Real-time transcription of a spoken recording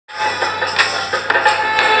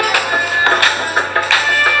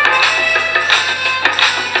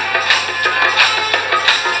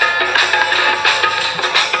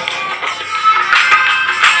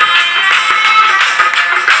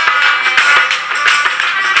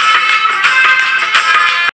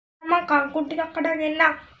කංකුන් ටිකක් කඩන් එන්න.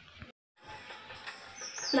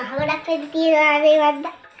 මහ ගොඩක් වෙද්දි තියනවා මේවද්ද.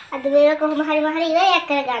 අද මේව කොහොම හරි ඉවරයක්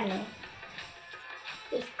කරගන්න ඕනේ.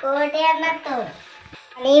 ඉස්කෝලේට යන්නත් ඕන.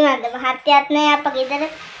 අනේ මන්ද මහත්යත් නෑ අප්පා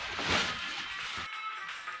ගෙදර.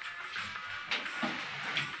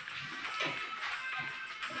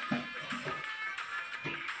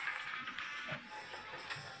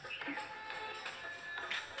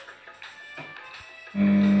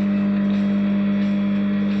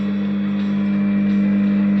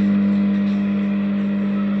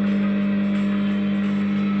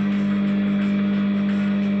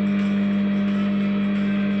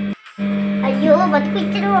 අයියෝ බත්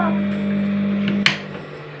පිච්චෙනවා.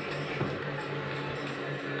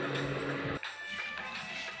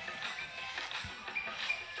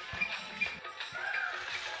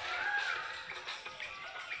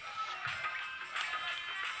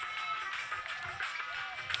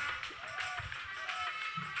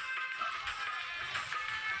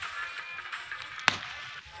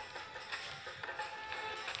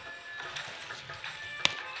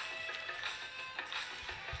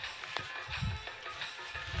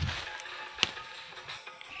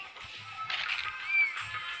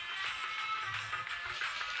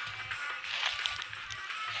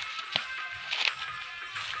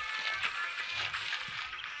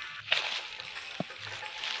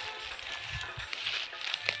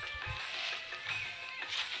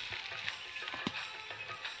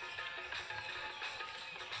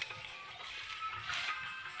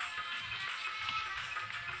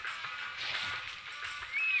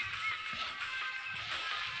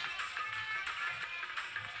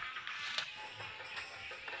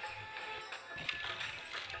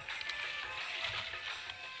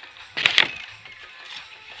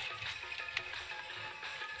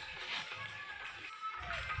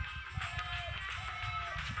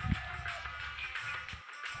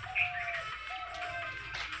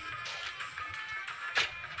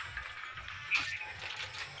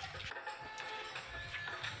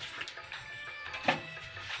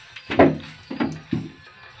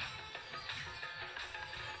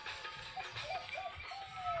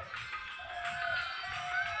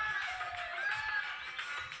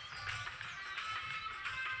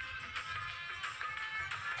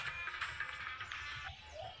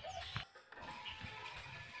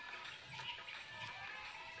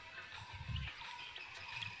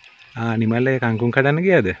 නිමල්ලේ කංකුන් කඩන්න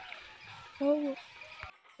ගියාද? ඔව්.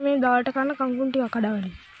 මේ දාට කන කංකුන් ටික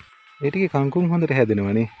කඩවලින්. ඒ ටිකේ කංකුන් හොඳට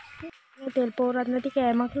හැදෙනවනේ. මේ තෙල් පොරක් නැති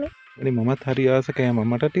කෑමක් නේ. අනේ මමත් හරි ආස කෑම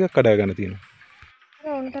මට ටිකක් කඩා ගන්න තියෙනවා.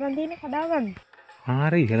 ඕන තරම් තියෙන කඩා ගන්න.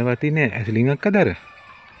 හරි ඉහළ වටින්නේ ඇසිලිංගක් අදර.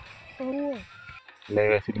 ඔව්. ලේ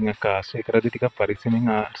ඇසිලිංගක් ආශ්‍රය කරද්දි ටිකක්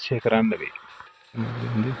පරිස්සමෙන් ආශ්‍රය කරන්න වෙයි.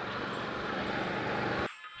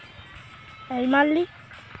 ඇයි මල්ලි?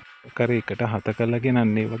 කරේකට හත කළා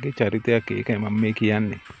ගෙනන්නේ වගේ චරිතයක් ඒකයි මම මේ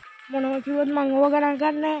කියන්නේ. මොනවා කිව්වොත් මං ඕව ගණන්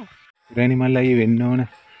ගන්නෑ. ඉරණි මල්ලයි වෙන්න ඕන.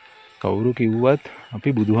 කවුරු කිව්වත්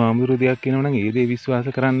අපි බුදුහාමුදුරු දෙයක් කියනවා නම් ඒ දේ විශ්වාස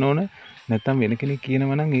කරන්න ඕන. නැත්තම් වෙන කෙනෙක්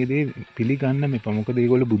කියනවා නම් ඒ දේ පිළිගන්න මෙපා. මොකද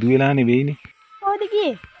ඒගොල්ලෝ බුදු වෙලා නෙවෙයිනේ. කොහොද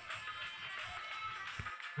ගියේ?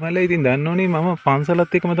 මල්ලයි ඉතින් දන්නෝනේ මම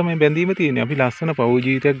පන්සලත් එක්කම තමයි බැඳීම තියෙන්නේ. අපි ලස්සන පෞ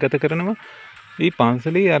ජීවිතයක් ගත කරනවා. මේ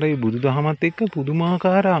පන්සලේ අර බුදුදහමත් එක්ක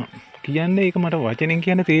පුදුමාකාර කියන්නේ ඒක මට වචනෙන්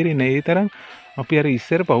කියන්න තේරෙන්නේ නැහැ. ඒ තරම් අපි අර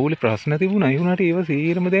ඉස්සර පවුලේ ප්‍රශ්න තිබුණා. ඒ වුණාට ඒව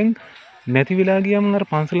සීරම දැන් නැති වෙලා ගියාම අර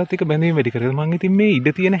පන්සලත් එක්ක බැඳීම වැඩි කරගෙන මම ඉතින් මේ ඉඩ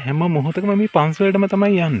තියෙන හැම මොහොතකම මේ පන්සලටම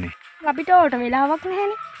තමයි යන්නේ. අපිට ඕට වෙලාවක්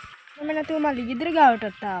නැහැනේ. මම නැතුව මල්ලි ගෙදර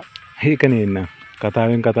ගාවටත් ආවා. ඒකනේ එන්න.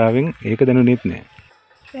 කතාවෙන් ඒක දැනුනේත් නැහැ.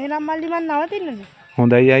 එහෙනම් මල්ලි මන් නවතින්නද?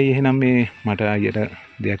 හොඳයි අය එහෙනම් මේ මට අයියට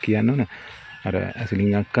දෙයක් කියන්න ඕන. අර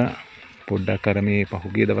ඇසිලින් අක්කා පොඩ්ඩක් අර මේ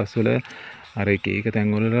පහුගිය දවස්වල අර එක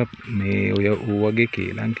තැන්වල මේ ඔය වගේ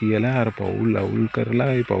කේලම් කියලා අර පවුල් අවුල් කරලා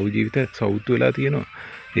ඒ පවුල් ජීවිත සෞතු වෙලා තියෙනවා.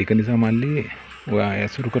 ඒක නිසා මල්ලි ඔයා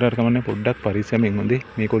ඇසුරු කරාට කමන්නේ පොඩ්ඩක් පරිස්සමෙන් හොඳේ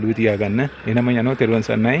මේ කොළුවේ තියාගන්න. එහෙනම් මම යනවා තෙරුවන්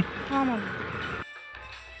සරණයි. ආ මල්ලි.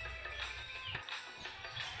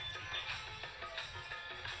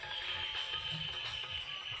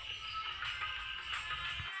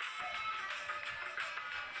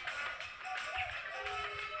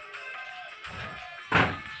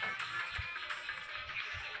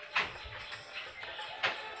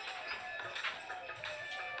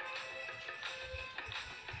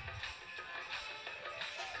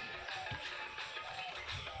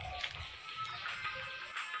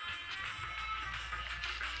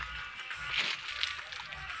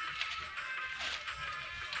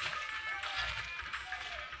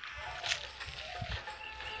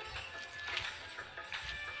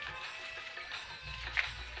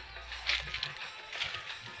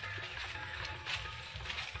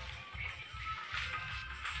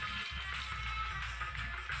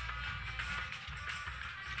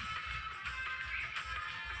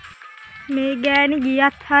 මේ ගෑණි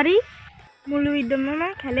ගියත් හරි මුළු ඉඩමම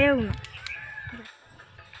කැලේ වුණා.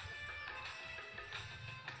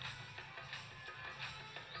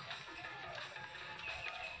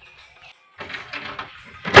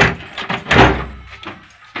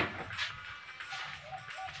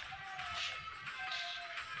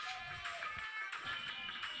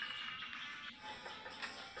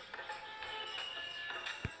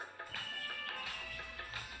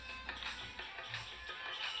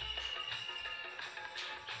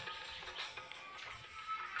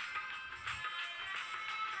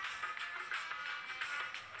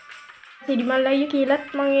 සිරිමල් අයියා කියලත්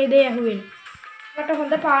මම ඒ දේ ඇහුවෙන්නේ. මට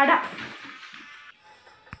හොඳ පාඩම්.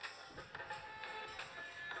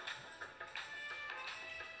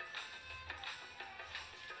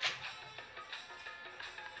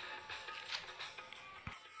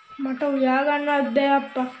 මට උයා ගන්නවත් බෑ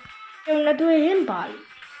අප්පා. ඒ උන්නතු එහෙම පාළු.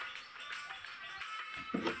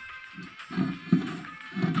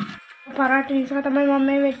 පරාට නිසා තමයි මම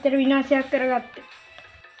මේ මෙච්චර විනාශයක් කරගත්තේ.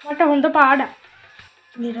 මට හොඳ පාඩම්.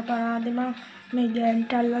 නිරපරාදෙම මේ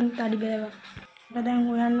ගෑන්ට අල්ලන් තඩි බෑවා. මට දැන්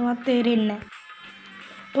හොයන්නවත් තේරෙන්නේ නැහැ.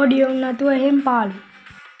 පොඩි උන්නතු එහෙම පාළු.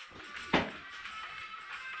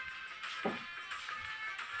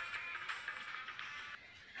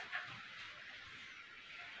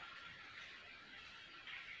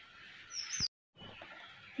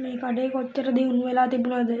 මේ කඩේ කොච්චර දියුණු වෙලා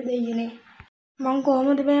තිබුණාද දෙයියනේ. මං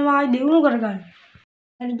කොහොමද මේ ආයි දියුණු කරගන්නේ?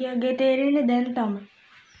 අනිගගේ තේරෙන්නේ දැන් තමයි.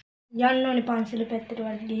 යන්න ඕනේ පන්සල පැත්තට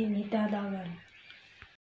වට ගිහින් හිත හදාගන්න.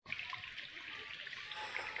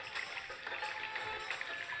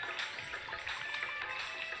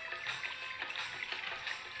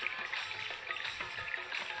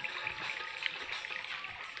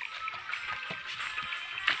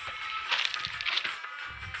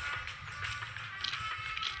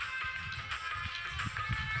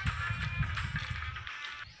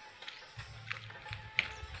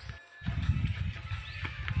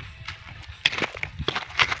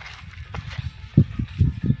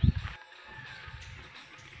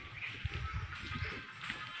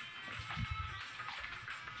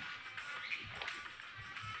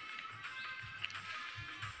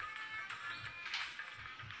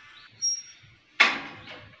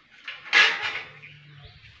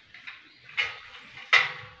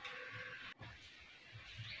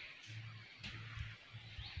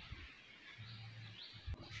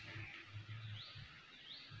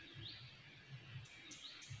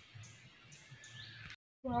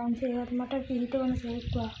 වහන්සේවත් මට පිළිතවන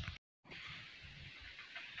සේක්වා.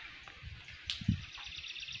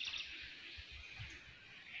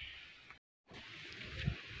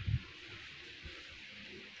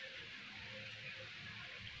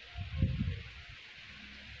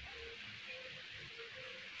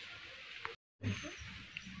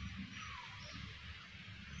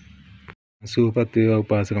 සුවපත් වේවා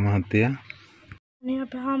උපාසක මහත්තයා. මේ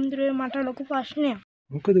අපේ හාමුදුරුවෝ මට ලොකු ප්‍රශ්නයක්.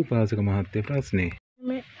 මොකද උපාසක මහත්තයා ප්‍රශ්නේ?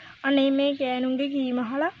 අනේ මේ ගෑනුන්ගේ කීම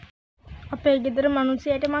අහලා අපේ ගෙදර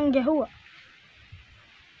මිනිස්සුන්ට මං ගැහුවා.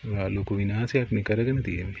 ඔයා ලොකු විනාශයක් නේ කරගෙන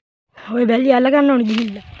තියෙන්නේ. ඔය බැලි අල්ල ගන්න ඕනේ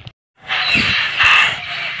ගිහිල්ලා.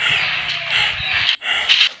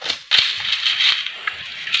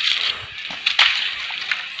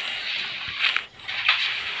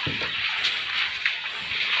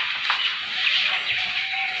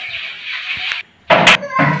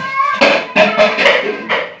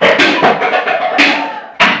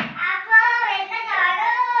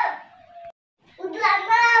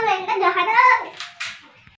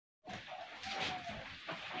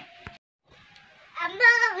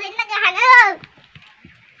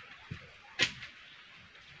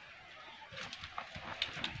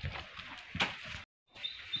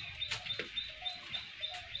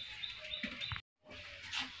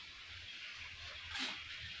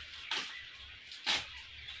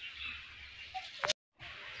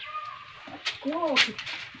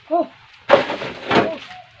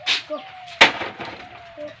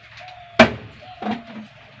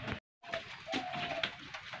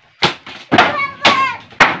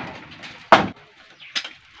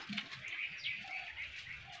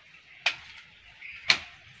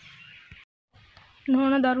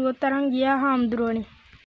 නෝන දරුවොත් තරම් ගියා හාමුදුරුවනේ.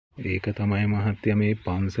 ඒක තමයි මහත්තයා මේ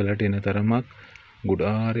පන්සලට එන තරමක්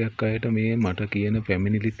ගොඩාරයක් අයට මේ මට කියන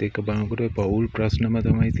පැමිණිලිත් එක්ක බලනකොට පෞල් ප්‍රශ්නම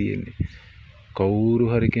තමයි තියෙන්නේ. කවුරු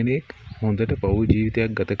හරි කෙනෙක් හොඳට පෞල්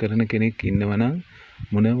ජීවිතයක් ගත කරන කෙනෙක් ඉන්නවනම්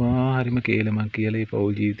මොනවා හරිම කේලමක් කියලා මේ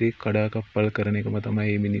පෞල් ජීවිතේ කඩාකප්පල් කරන එකම තමයි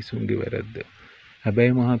මේ මිනිසුන්ගේ වැරද්ද.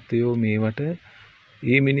 හැබැයි මහත්තයෝ මේවට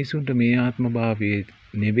මේ මිනිසුන්ට මේ ආත්ම භාවයේ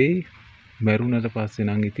නෙවෙයි මරුණට පස්සේ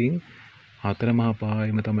නම් ඉතින් හතර මහා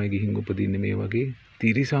පායෙම තමයි ගිහින් උපදින්නේ මේ වගේ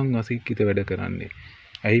තිරිසන් අසික්කිත වැඩ කරන්නේ.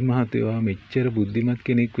 ඇයි මහත්තයෝ මෙච්චර බුද්ධිමත්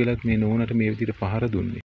කෙනෙක් වෙලත් මේ නෝනට මේ විදිහට පහර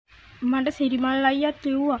දුන්නේ? මට සිරිමල් අයියත්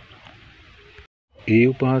කිව්වා. ඒ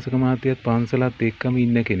උපාසක මහත්තයත් පන්සලත් එක්කම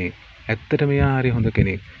ඉන්න කෙනෙක්. ඇත්තට මෙයා හරි හොඳ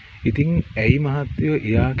කෙනෙක්. ඉතින් ඇයි මහත්තයෝ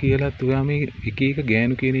එයා කියලාත් ඔයා මේ එක එක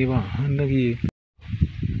ගෑනු කියන ඒවා අහන්න ගියේ?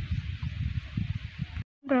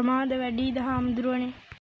 ප්‍රමාද වැඩිද හාමුදුරුවනේ?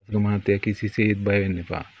 මහත්තයා කිසිසේත් බය වෙන්න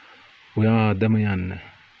එපා. ඔයා අදම යන්න.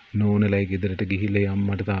 නෝනලයි ගෙදරට ගිහිල්ලා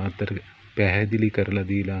අම්මට තාත්තට පැහැදිලි කරලා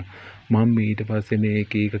දීලා මම ඊට පස්සේ මේ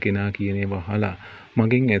එක එක කෙනා කියන ඒවා අහලා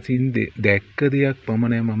මගෙන් ඇසින් දැක්ක දෙයක්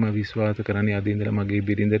පමණයි මම විශ්වාස කරන්නේ. අද ඉඳලා මගේ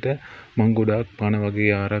බිරිඳට මම ගොඩාක් පණ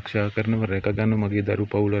වගේ ආරක්ෂා කරනවා, රැක ගන්නවා, මගේ දරු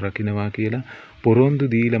පවුල රකින්නවා කියලා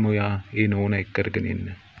පොරොන්දු දීලම ඔයා ඒ නෝන එක් කරගෙන ඉන්න.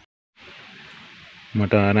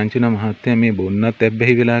 මට ආරංචි වුණා මහත්තයා මේ බොන්නත්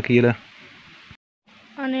ඇබ්බැහි වෙලා කියලා.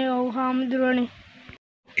 අනේ ඔව් හාමුදුරුවනේ.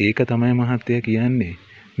 ඒක තමයි මහත්තයා කියන්නේ.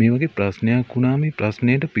 මේ වගේ ප්‍රශ්නයක් වුණා මේ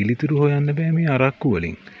ප්‍රශ්නයට පිළිතුරු හොයන්න බෑ මේ අරක්කු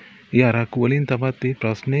වලින්. ඒ අරක්කු වලින් තවත් මේ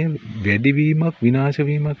ප්‍රශ්නේ වැඩිවීමක් විනාශ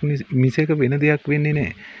වීමක් මිසක වෙන දෙයක් වෙන්නේ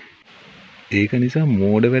නැහැ. ඒක නිසා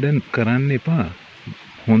මෝඩ වැඩ කරන්න එපා.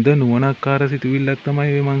 හොඳ නුවණක්කාර සිතුවිල්ලක්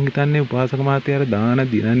තමයි මම හිතන්නේ උපාසක මහත්තයාට දාන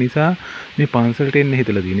දින නිසා මේ පන්සලට එන්න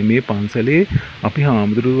හිතලා තියෙන්නේ. මේ පන්සලේ අපි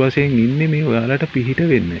හාමුදුරුවෝ වශයෙන් ඉන්නේ මේ ඔයාලට පිහිට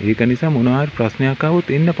වෙන්න. ඒක නිසා මොනවා හරි ප්‍රශ්නයක්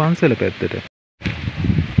ආවොත් එන්න පන්සල පැත්තට.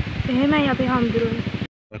 එහෙමයි අපි හාමුදුරුවනේ.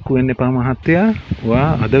 පරක්කු වෙන්න එපා මහත්තයා.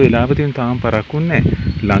 ඔයා අද වෙලාව තියෙන තාම පරක්කුන්නේ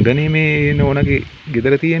නැහැ. ළඟනේ මේ නෝනගේ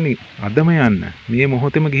ගෙදර තියෙන්නේ. අදම යන්න. මේ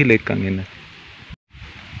මොහොතේම ගිහිල්ලා එක්කන් එන්න.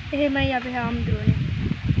 එහෙමයි අපි හාමුදුරුවනේ.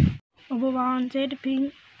 ඔබ වහන්සේට පිං.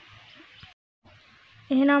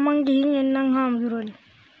 එහෙනම් මං ගිහින් එන්නම් හාමුදුරුවනේ.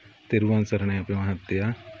 තෙරුවන් සරණයි අපේ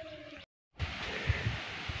මහත්තයා.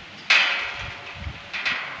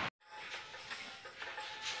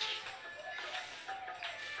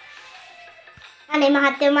 අනේ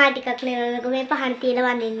මහත්තයෝ මා ටිකක් නෙවෙයි මේ පහන් තියලා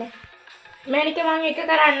වඳින්න. මේනික මං එක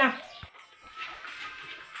කරන්න.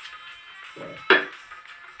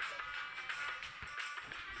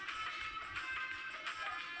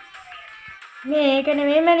 මේක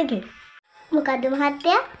නෙවෙයි මේනිකේ. මොකද්ද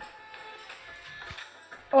මහත්තයා?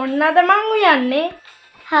 ඔන්නද මං උයන්නේ.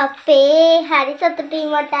 අපේ හරි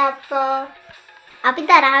සතුටින් මට අප්පා. අපි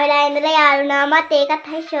තරහ වෙලා ඉඳලා යාළුනාමත් ඒකත්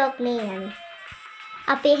හරි ෂෝක් නේ.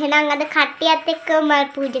 අපි එහෙනම් අද කට්ටියත් එක්ක මල්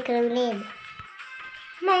පූජා කරමු නේද?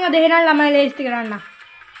 මං අද එහෙනම් ළමයි ලේස්ති කරන්න.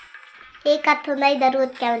 ඒකත් හොඳයි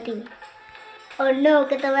දරුවොත් කැමතියි. ඔන්න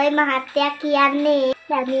ඕක තමයි මහත්තයා කියන්නේ.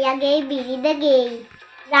 සමියාගේ බිරිඳගේ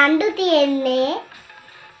රණ්ඩු තියෙන්නේ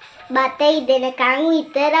බත ඉදෙනකන්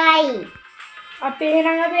විතරයි. අපි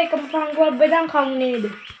එහෙනම් අද එකම සංගුවක් බෙදන් කමු නේද?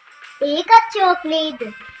 ඒකත් ෂෝක් නේද?